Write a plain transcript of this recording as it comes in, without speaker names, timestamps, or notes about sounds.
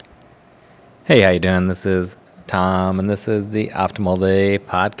Hey, how you doing? This is Tom, and this is the Optimal Day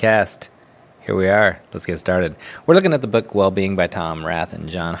podcast. Here we are. Let's get started. We're looking at the book Well-Being by Tom Rath and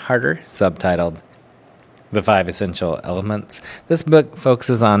John Harder, subtitled The 5 Essential Elements. This book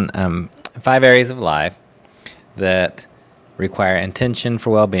focuses on 5 areas of life that require intention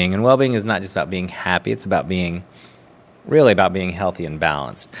for well-being. And well-being is not just about being happy. It's about being healthy and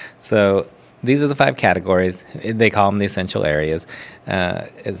balanced. So these are the 5 categories. They call them the essential areas.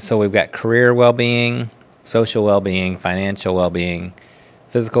 So we've got career well-being, social well-being, financial well-being,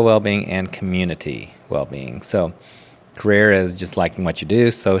 physical well-being, and community well-being. So career is just liking what you do.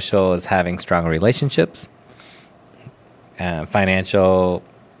 Social is having strong relationships. Financial,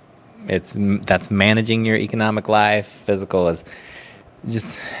 that's managing your economic life. Physical is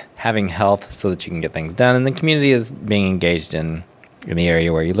just having health so that you can get things done. And the community is being engaged in the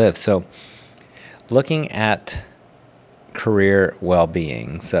area where you live. So looking at career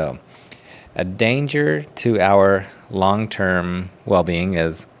well-being. So a danger to our long-term well-being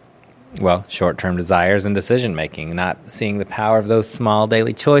is, short-term desires and decision-making, not seeing the power of those small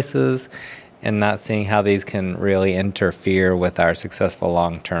daily choices and not seeing how these can really interfere with our successful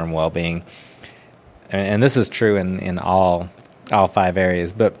long-term well-being. And this is true in all 5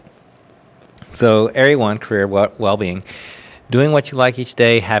 areas. But so area 1, career well-being. Doing what you like each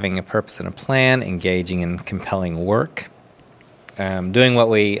day, having a purpose and a plan, engaging in compelling work. Doing what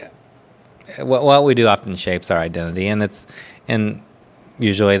we do often shapes our identity, and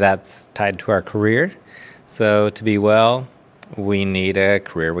usually that's tied to our career. So to be well, we need a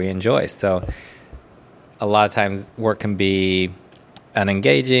career we enjoy. So a lot of times work can be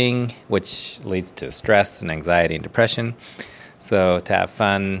unengaging, which leads to stress and anxiety and depression. So to have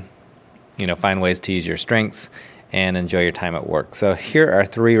fun, find ways to use your strengths and enjoy your time at work. So here are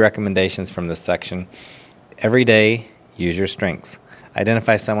 3 recommendations from this section. Every day, use your strengths.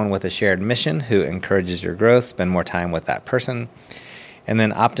 Identify someone with a shared mission who encourages your growth. Spend more time with that person. And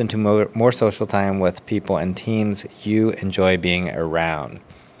then opt into more social time with people and teams you enjoy being around.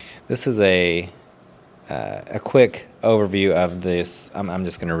 This is a quick overview of this. I'm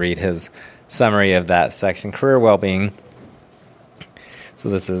just going to read his summary of that section. Career well-being. So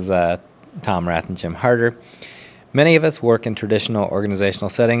this is Tom Rath and Jim Harder. Many of us work in traditional organizational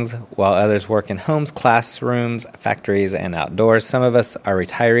settings, while others work in homes, classrooms, factories, and outdoors. Some of us are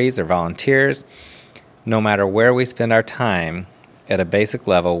retirees or volunteers. No matter where we spend our time, at a basic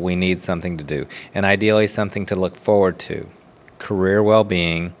level, we need something to do, and ideally something to look forward to. Career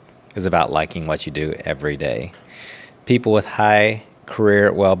well-being is about liking what you do every day. People with high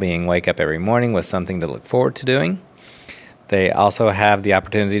career well-being wake up every morning with something to look forward to doing. They also have the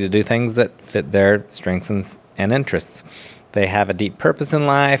opportunity to do things that fit their strengths and interests. They have a deep purpose in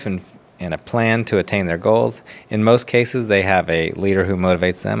life and a plan to attain their goals. In most cases, they have a leader who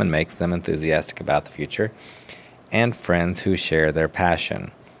motivates them and makes them enthusiastic about the future, and friends who share their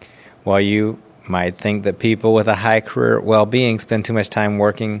passion. While you might think that people with a high career well-being spend too much time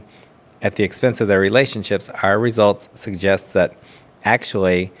working at the expense of their relationships, our results suggest that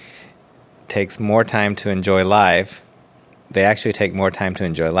actually takes more time to enjoy life. They actually take more time to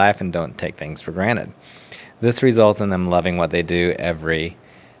enjoy life and don't take things for granted. This results in them loving what they do every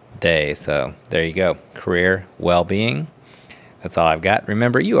day. So there you go. Career well-being. That's all I've got.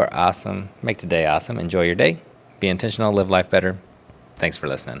 Remember, you are awesome. Make today awesome. Enjoy your day. Be intentional. Live life better. Thanks for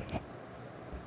listening.